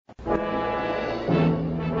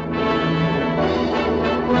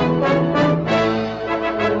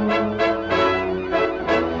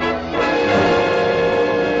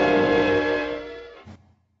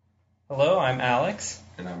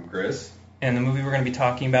and the movie we're going to be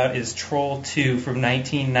talking about is Troll 2 from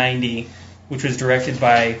 1990, which was directed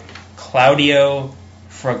by Claudio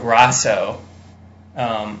Fragrasso,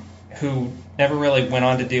 who never really went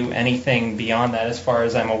on to do anything beyond that as far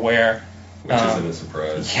as I'm aware. Which isn't a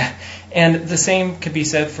surprise. Yeah, and the same could be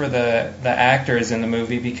said for the actors in the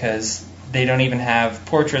movie, because they don't even have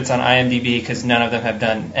portraits on IMDb because none of them have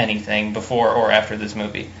done anything before or after this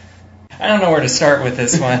movie. I don't know where to start with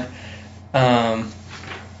this one. I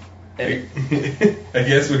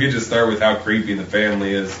guess we could just start with how creepy the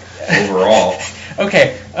family is overall.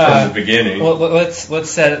 Okay. From the beginning. Well, let's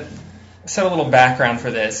set a little background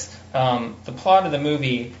for this. The plot of the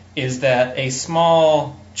movie is that a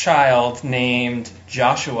small child named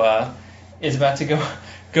Joshua is about to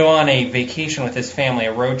go on a vacation with his family,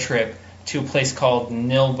 a road trip to a place called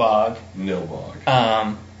Nilbog.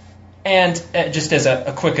 And just as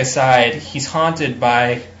a quick aside, he's haunted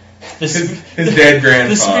by his dead grandfather.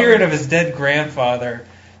 The spirit of his dead grandfather,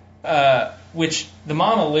 which the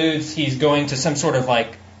mom alludes he's going to some sort of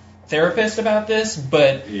like therapist about this,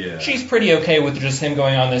 but she's pretty okay with just him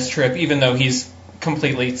going on this trip, even though he's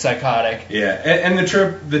completely psychotic. Yeah, and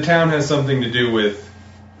the town has something to do with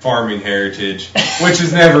farming heritage, which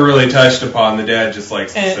is never really touched upon. The dad just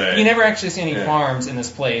likes to say. You never actually see any farms in this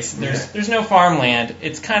place. There's no farmland.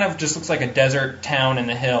 It's kind of just looks like a desert town in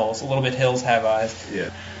the hills. A little bit hills have eyes.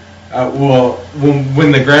 Yeah. Well,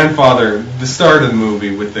 when the start of the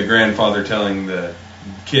movie with the grandfather telling the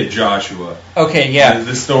kid Joshua. Okay, yeah.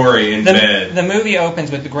 The story in bed. The movie opens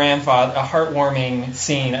with the grandfather, a heartwarming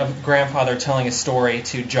scene of the grandfather telling a story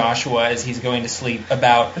to Joshua as he's going to sleep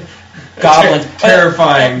about goblins.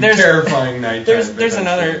 Terrifying nighttime. There's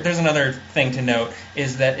another thing to note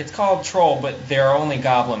is that it's called Troll, but there are only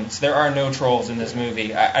goblins. There are no trolls in this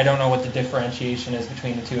movie. I don't know what the differentiation is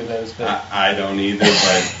between the two of those. But I don't either,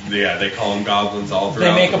 but yeah, they call them goblins all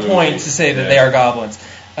throughout. They make a point to say that they are goblins.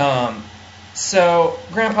 So,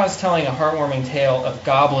 Grandpa's telling a heartwarming tale of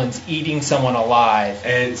goblins eating someone alive.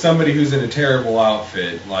 And somebody who's in a terrible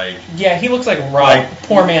outfit, like... Yeah, he looks like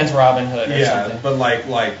poor man's Robin Hood or something. Yeah, but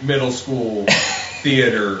like middle school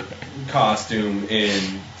theater costume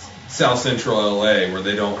in South Central LA where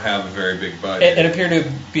they don't have a very big budget. It appeared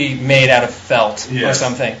to be made out of felt or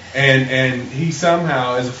something. And he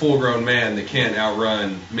somehow is a full-grown man that can't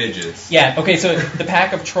outrun midgets. Yeah, okay, so the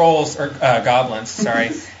pack of trolls, or goblins,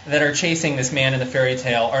 that are chasing this man in the fairy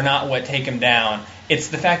tale are not what take him down. It's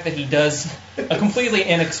the fact that he does a completely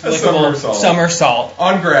inexplicable somersault.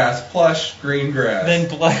 On grass, plush, green grass. Then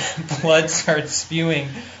blood starts spewing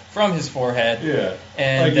from his forehead. Yeah,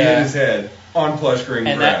 and like he hit his head on plush green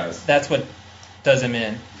grass. That's what does him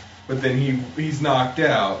in. But then he's knocked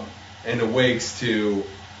out and awakes to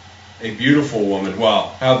a beautiful woman. Well,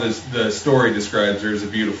 how the story describes her as a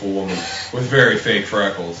beautiful woman with very fake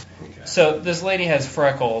freckles. Okay. So this lady has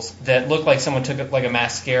freckles that look like someone took like a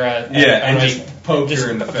mascara. And just poked her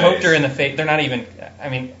in the face. Poked her in the face. They're not even. I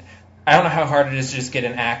mean, I don't know how hard it is to just get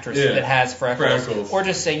an actress that has freckles. Or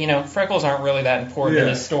just say, freckles aren't really that important in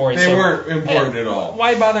this story. They weren't important at all.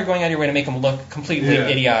 Why bother going out of your way to make them look completely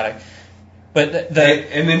idiotic? But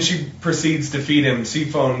and then she proceeds to feed him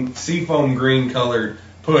seafoam green colored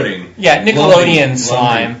pudding. Yeah, Nickelodeon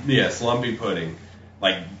slime. Yes, lumpy pudding.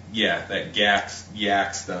 That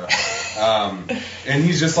yak stuff. And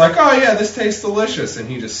he's just like, oh yeah, this tastes delicious, and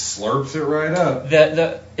he just slurps it right up.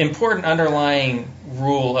 The important underlying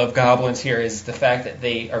rule of goblins here is the fact that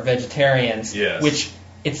they are vegetarians, which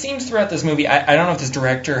it seems throughout this movie, I don't know if this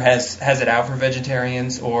director has it out for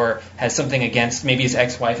vegetarians or has something against, maybe his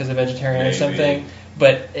ex-wife is a vegetarian or something,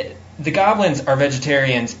 but the goblins are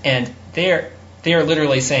vegetarians, and they are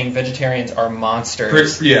literally saying vegetarians are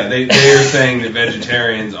monsters. Yeah, they are saying that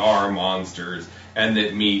vegetarians are monsters and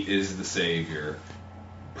that meat is the savior.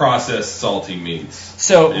 Processed salty meats.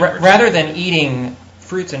 So rather than eating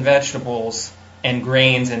fruits and vegetables and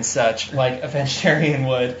grains and such like a vegetarian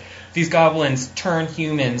would, these goblins turn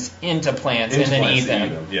humans into plants and then eat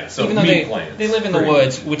them. Yeah, so even though plants. They live in the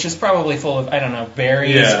woods, which is probably full of, I don't know,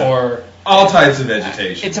 berries or... all types of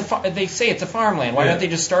vegetation. They say it's a farmland. Why don't they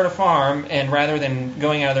just start a farm and rather than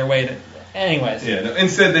going out of their way to... Anyways. Yeah, no,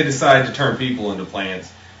 instead they decide to turn people into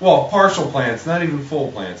plants. Well, partial plants, not even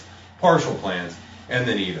full plants. Partial plants, and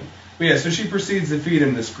then eat them. But yeah, so she proceeds to feed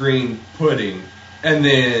him this green pudding, and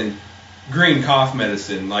then green cough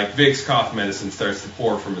medicine, like Vicks cough medicine, starts to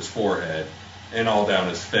pour from his forehead and all down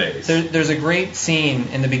his face. There's a great scene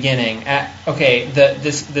in the beginning.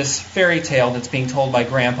 This fairy tale that's being told by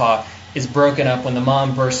Grandpa is broken up when the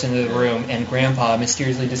mom bursts into the room and Grandpa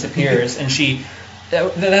mysteriously disappears. And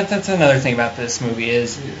that's another thing about this movie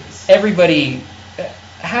is everybody,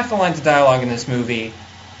 half the lines of dialogue in this movie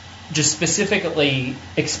just specifically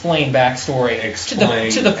explain backstory to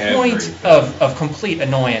the point everything. of complete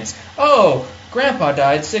annoyance. Oh, Grandpa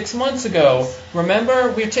died 6 months ago.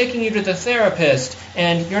 Remember, we're taking you to the therapist,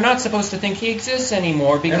 and you're not supposed to think he exists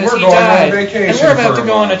anymore because he died. And we're about to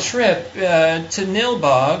go on a trip to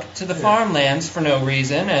Nilbog, to the farmlands for no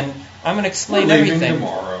reason, and I'm going to explain everything.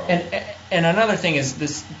 Tomorrow. And another thing is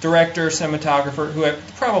this director, cinematographer, who are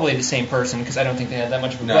probably the same person because I don't think they had that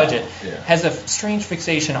much of a budget, has a strange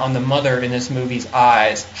fixation on the mother in this movie's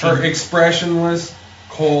eyes. Her expressionless,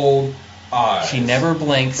 cold eyes. She never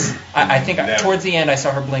blinks. I think towards the end I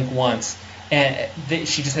saw her blink once. And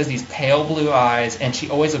she just has these pale blue eyes, and she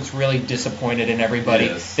always looks really disappointed in everybody.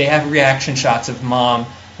 Yes. They have reaction shots of Mom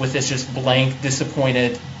with this just blank,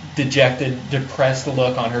 disappointed, dejected, depressed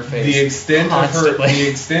look on her face. The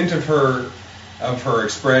extent of her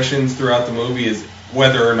expressions throughout the movie is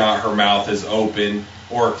whether or not her mouth is open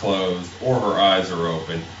or closed or her eyes are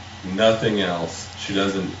open. Nothing else. She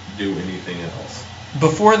doesn't do anything else.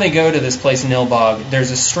 Before they go to this place, Nilbog,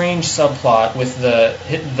 there's a strange subplot with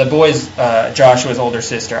the boy's Joshua's older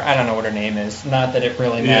sister. I don't know what her name is. Not that it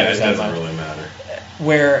really matters that much. Yeah, it doesn't really matter.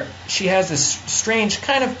 Where she has this strange,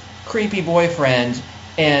 kind of creepy boyfriend,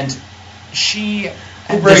 and she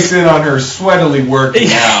breaks in on her sweatily working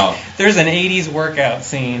out. There's an 80s workout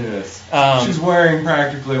scene. Yes. She's wearing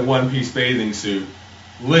practically a one-piece bathing suit,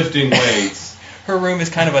 lifting weights. Her room is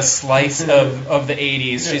kind of a slice of the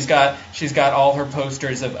 80s. She's got all her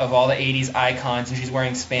posters of all the 80s icons, and she's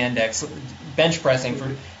wearing spandex, bench pressing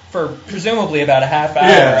for presumably about a half hour.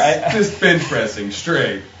 Yes, just bench pressing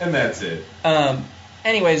straight, and that's it.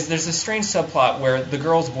 Anyways, there's this strange subplot where the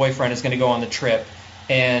girl's boyfriend is going to go on the trip,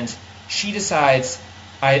 and she decides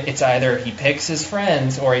it's either he picks his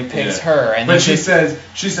friends or he picks her. And but she says,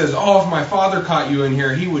 "Oh, if my father caught you in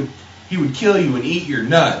here, he would kill you and eat your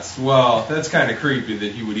nuts." Well, that's kind of creepy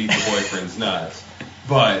that he would eat the boyfriend's nuts.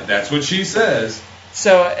 But that's what she says.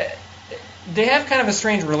 So they have kind of a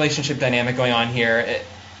strange relationship dynamic going on here.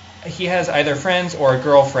 He has either friends or a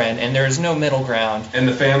girlfriend, and there's no middle ground. And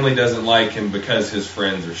the family doesn't like him because his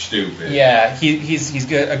friends are stupid. Yeah,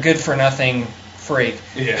 he's a good-for-nothing freak.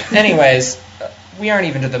 Yeah. Anyways, we aren't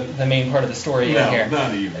even to the main part of the story here. No,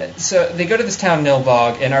 not even. So they go to this town,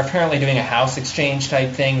 Nilbog, and are apparently doing a house exchange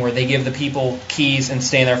type thing where they give the people keys and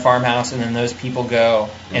stay in their farmhouse, and then those people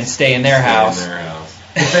go and stay in their house.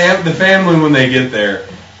 The family, when they get there,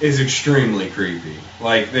 is extremely creepy.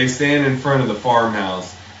 Like, they stand in front of the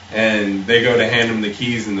farmhouse, and they go to hand them the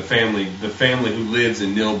keys, and the family who lives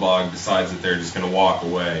in Nilbog decides that they're just going to walk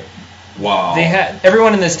away. Wow.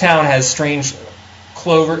 Everyone in this town has strange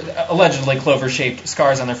allegedly clover-shaped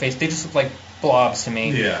scars on their face. They just look like blobs to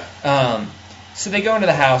me. Yeah. So they go into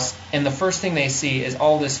the house, and the first thing they see is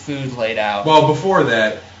all this food laid out. Well, before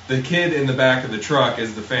that, the kid in the back of the truck,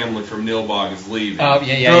 as the family from Nilbog is leaving,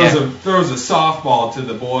 throws a softball to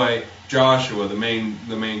the boy Joshua, the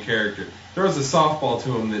main character. Throws a softball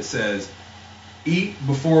to him that says, "Eat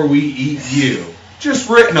before we eat you." Just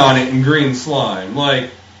written on it in green slime.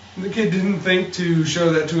 Like, the kid didn't think to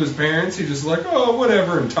show that to his parents. He just like, oh,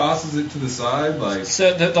 whatever, and tosses it to the side. Like.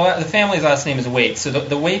 So the family's last name is Waits. So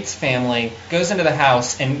the Waits family goes into the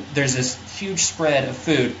house, and there's this huge spread of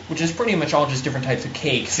food, which is pretty much all just different types of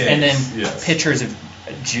cakes and then pitchers of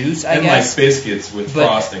juice, I guess. And like biscuits with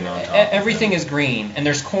frosting on top. Everything is green, and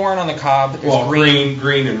there's corn on the cob. There's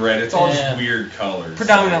green and red. It's all just weird colors.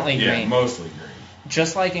 Predominantly green. Yeah, mostly green.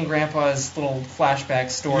 Just like in Grandpa's little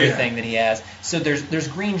flashback story thing that he has. So there's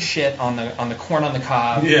green shit on the corn on the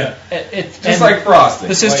cob. Yeah. It's just like frosting.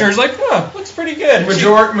 The sister's like, looks pretty good.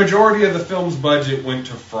 Majority of the film's budget went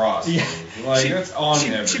to frosting. Yeah. Like, that's on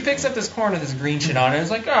everything. She picks up this corn with this green shit on it, and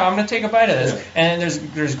it's like, oh, I'm going to take a bite of this. Yeah. And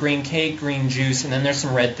there's green cake, green juice, and then there's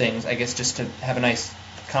some red things, I guess, just to have a nice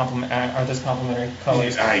complement. Are those complementary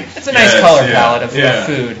colors? It's a nice color palette of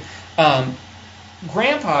food.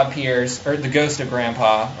 Grandpa appears, or the ghost of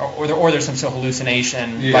Grandpa, or there's some sort of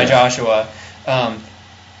hallucination by Joshua,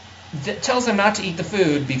 that tells him not to eat the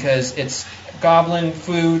food because it's goblin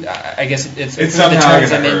food. I guess it's food that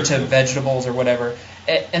turns him into vegetables or whatever.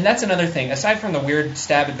 And that's another thing. Aside from the weird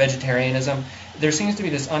stab at vegetarianism, there seems to be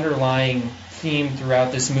this underlying theme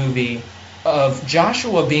throughout this movie of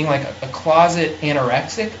Joshua being like a closet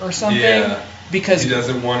anorexic or something. Yeah. Because he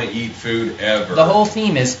doesn't want to eat food ever. The whole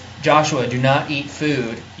theme is, Joshua, do not eat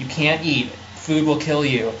food. You can't eat. Food will kill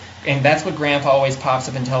you. And that's what Grandpa always pops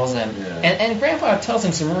up and tells him. Yeah. And Grandpa tells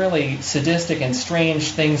him some really sadistic and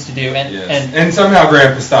strange things to do. And somehow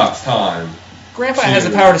Grandpa stops time. Grandpa has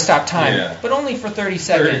the power to stop time, but only for 30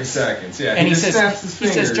 seconds. 30 seconds, yeah. And he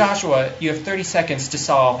says, Joshua, you have 30 seconds to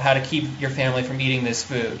solve how to keep your family from eating this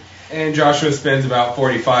food. And Joshua spends about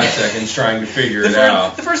 45 seconds trying to figure it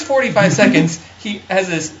out. The first 45 seconds, he has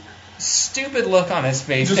this stupid look on his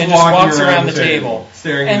face just and just walks around the table.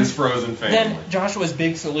 Staring at his frozen family. Then Joshua's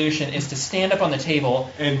big solution is to stand up on the table.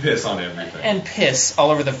 And piss on everything. And piss all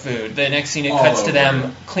over the food. The next scene, it cuts to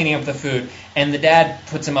them cleaning up the food. And the dad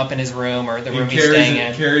puts him up in his room, or the room he's staying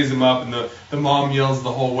in. Carries him up, and the mom yells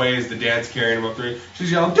the whole way as the dad's carrying him up there.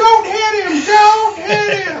 She's yelling, "Don't hit him! Don't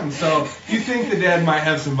hit him!" So you think the dad might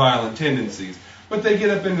have some violent tendencies. But they get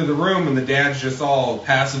up into the room, and the dad's just all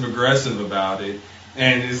passive-aggressive about it.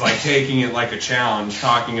 And is like taking it like a challenge,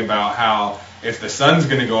 talking about how if the son's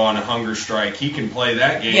going to go on a hunger strike, he can play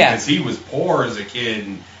that game because he was poor as a kid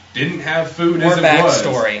and didn't have food as it was.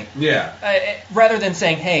 More backstory. Yeah. Rather than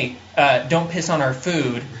saying, hey, don't piss on our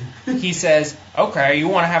food, he says, okay, you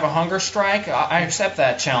want to have a hunger strike? I accept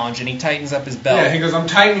that challenge, and he tightens up his belt. Yeah, he goes, I'm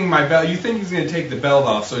tightening my belt. You think he's going to take the belt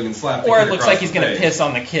off so he can slap the kid across the face. Or it looks like he's going to piss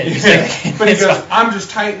on the kid. Yeah. But he goes, I'm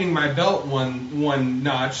just tightening my belt one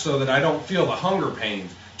notch so that I don't feel the hunger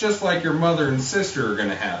pains, just like your mother and sister are going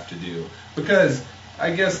to have to do. Because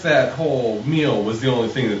I guess that whole meal was the only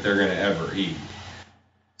thing that they're going to ever eat.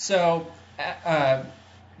 So,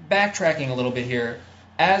 backtracking a little bit here,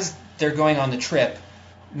 as they're going on the trip,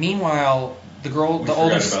 meanwhile, the older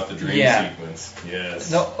about the dream sequence. Yes.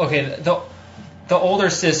 The older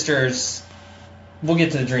sister's. We'll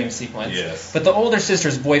get to the dream sequence. Yes. But the older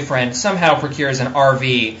sister's boyfriend somehow procures an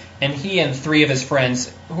RV, and he and three of his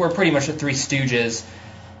friends, who are pretty much the Three Stooges,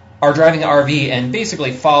 are driving the RV and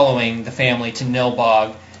basically following the family to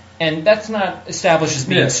Nilbog. And that's not established as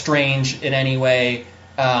being strange in any way.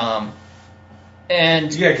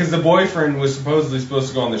 Because the boyfriend was supposed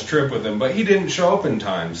to go on this trip with him, but he didn't show up in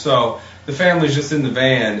time. So the family's just in the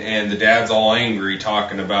van, and the dad's all angry,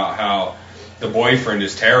 talking about how the boyfriend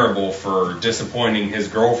is terrible for disappointing his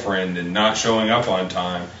girlfriend and not showing up on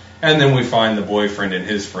time. And then we find the boyfriend and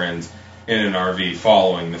his friends in an RV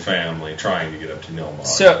following the family, trying to get up to Nilbog.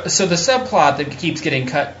 So the subplot that keeps getting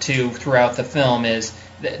cut to throughout the film is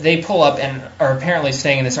they pull up and are apparently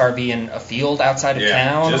staying in this RV in a field outside of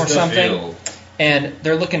town or something. Field. And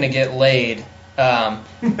they're looking to get laid.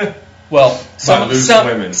 Well, some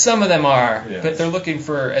of them are, but they're looking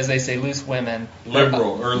for, as they say, loose women.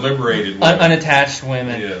 Liberated women. Unattached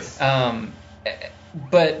women. Yes.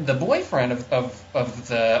 But the boyfriend of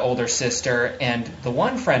the older sister and the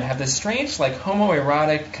one friend have this strange, like,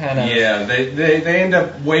 homoerotic kind of... Yeah, they end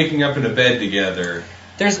up waking up in a bed together.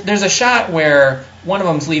 There's a shot where one of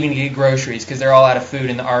them's leaving to get groceries because they're all out of food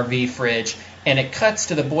in the RV fridge, and it cuts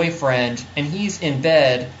to the boyfriend, and he's in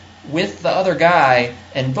bed with the other guy,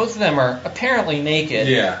 and both of them are apparently naked.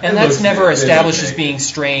 Yeah, and that's never established as being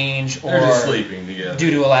strange or just sleeping together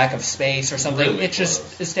due to a lack of space or something. Really it's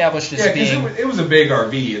just established as being... it was a big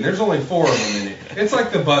RV, and there's only 4 of them in it. It's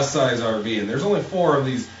like the bus-size RV, and there's only 4 of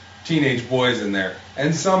these teenage boys in there,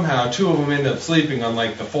 and somehow 2 of them end up sleeping on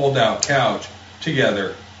like the fold-out couch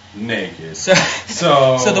together, naked. So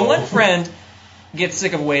the one friend gets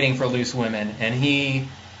sick of waiting for loose women, and he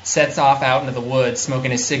sets off out into the woods smoking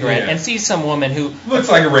his cigarette and sees some woman who looks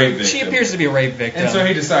like a rape victim. She appears to be a rape victim. And so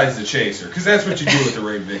he decides to chase her, because that's what you do with a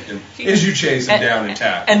rape victim, is you chase him down and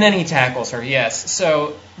tackle. And then he tackles her, yes.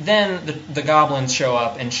 So then the goblins show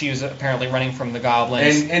up, and she was apparently running from the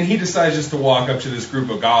goblins. And he decides just to walk up to this group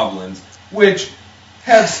of goblins, which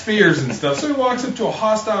have spears and stuff. So he walks up to a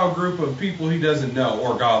hostile group of people he doesn't know,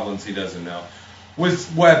 or goblins he doesn't know,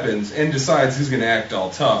 with weapons, and decides he's going to act all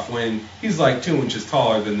tough when he's like 2 inches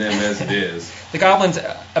taller than them as it is. The goblins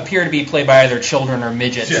appear to be played by either children or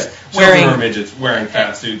midgets. Yeah, midgets wearing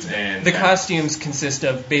fat suits and... The costumes consist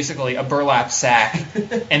of basically a burlap sack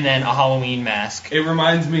and then a Halloween mask. It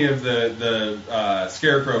reminds me of the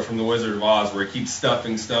Scarecrow from The Wizard of Oz, where he keeps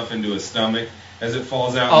stuffing stuff into his stomach as it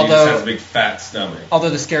falls out, and he just has a big fat stomach. Although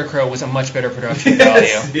the Scarecrow was a much better production value.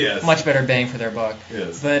 Yes. Much better bang for their buck.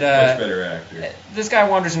 Yes. But, much better actor. This guy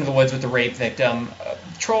wanders into the woods with the rape victim.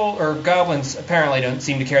 Goblins apparently don't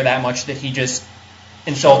seem to care that much that he just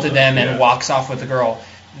insulted them and walks off with the girl.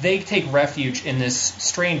 They take refuge in this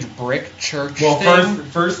strange brick church thing. Well,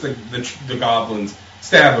 first the goblins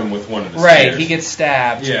stab him with one of the spears. Right, he gets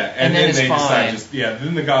stabbed. Yeah, and then they fine. decide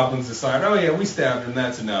then the goblins decide, oh yeah, we stabbed him,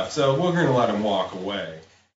 that's enough. So we're going to let him walk away.